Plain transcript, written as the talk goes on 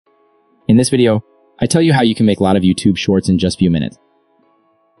In this video, I tell you how you can make a lot of YouTube shorts in just a few minutes.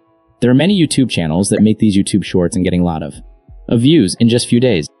 There are many YouTube channels that make these YouTube shorts and getting a lot of views in just a few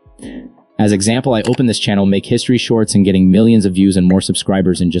days. As example, I open this channel, Make History Shorts, and getting millions of views and more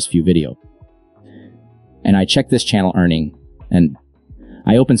subscribers in just a few videos. And I check this channel earning, and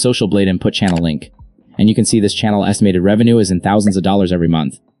I open Social Blade and put channel link. And you can see this channel estimated revenue is in thousands of dollars every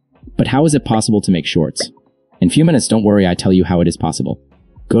month. But how is it possible to make shorts? In a few minutes, don't worry, I tell you how it is possible.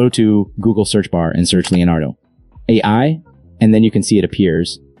 Go to Google search bar and search Leonardo AI, and then you can see it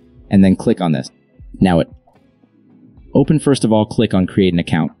appears, and then click on this. Now open first of all, click on create an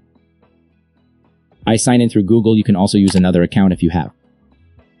account. I sign in through Google. You can also use another account if you have.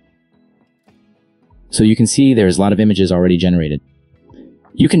 So you can see there's a lot of images already generated.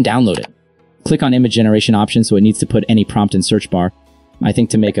 You can download it. Click on image generation option, so it needs to put any prompt in search bar. I think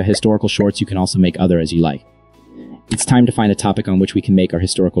to make a historical shorts, you can also make other as you like. It's time to find a topic on which we can make our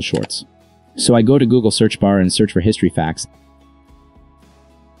historical shorts. So I go to Google search bar and search for history facts.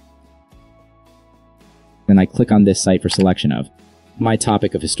 Then I click on this site for selection of my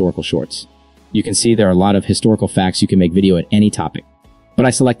topic of historical shorts. You can see there are a lot of historical facts. You can make video at any topic, but I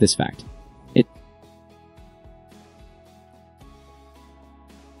select this fact.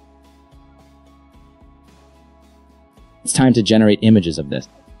 It's time to generate images of this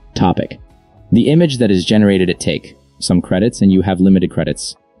topic. The image that is generated, it take some credits, and you have limited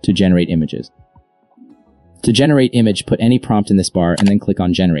credits to generate images. To generate image, put any prompt in this bar and then click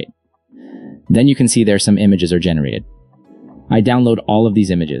on generate. Then you can see there some images are generated. I download all of these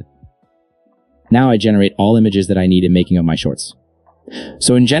images. Now I generate all images that I need in making of my shorts.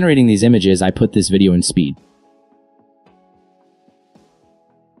 So in generating these images, I put this video in speed.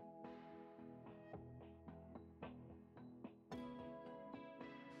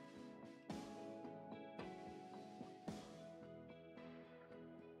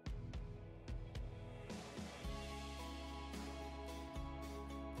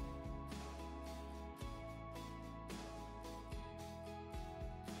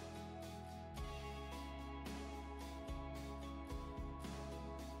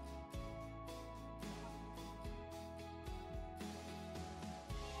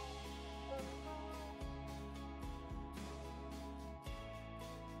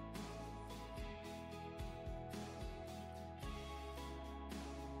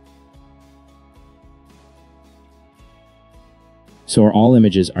 So all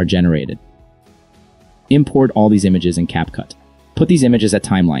images are generated. Import all these images in Capcut. Put these images at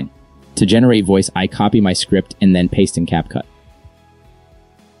timeline. To generate voice, I copy my script and then paste in Capcut.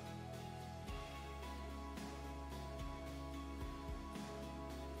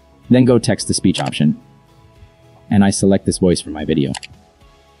 Then go text-to-speech option. And I select this voice for my video.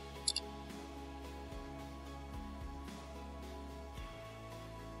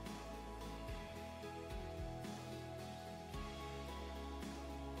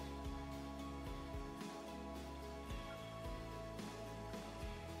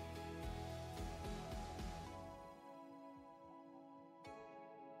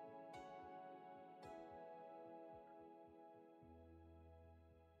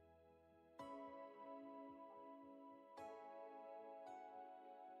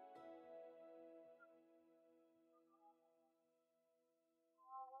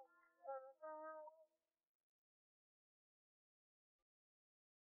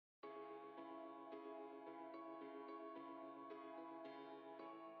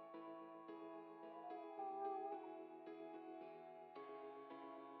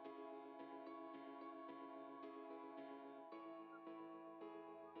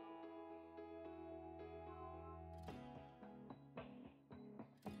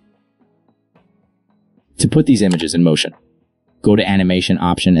 To put these images in motion, go to animation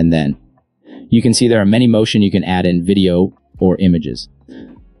option, and then you can see there are many motion you can add in video or images.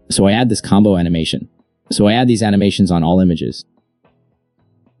 So I add this combo animation. So I add these animations on all images.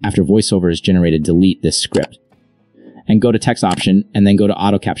 After voiceover is generated, delete this script and go to text option and then go to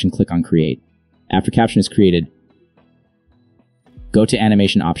auto caption, click on create. After caption is created, go to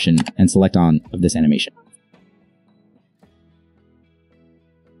animation option and select on of this animation.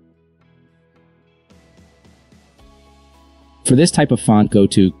 For this type of font, go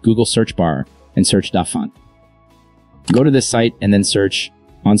to Google search bar and search .font. Go to this site and then search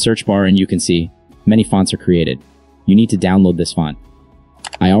on search bar, and you can see many fonts are created. You need to download this font.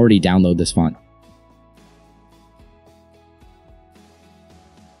 I already download this font.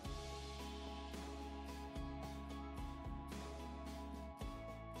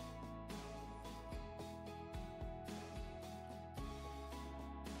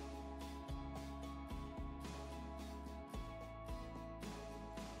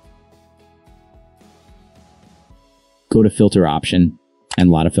 go to filter option and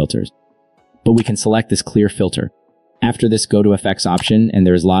a lot of filters. But we can select this clear filter. After this, go to effects option and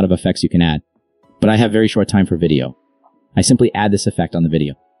there's a lot of effects you can add. But I have very short time for video. I simply add this effect on the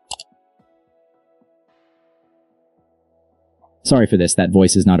video. Sorry for this, that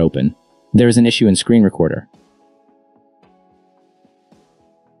voice is not open. There is an issue in screen recorder.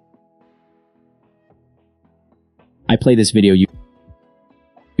 I play this video, you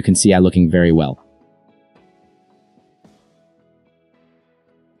can see I'm looking very well.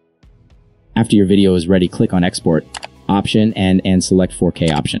 After your video is ready, click on export option and select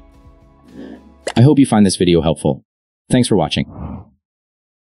 4K option. I hope you find this video helpful. Thanks for watching.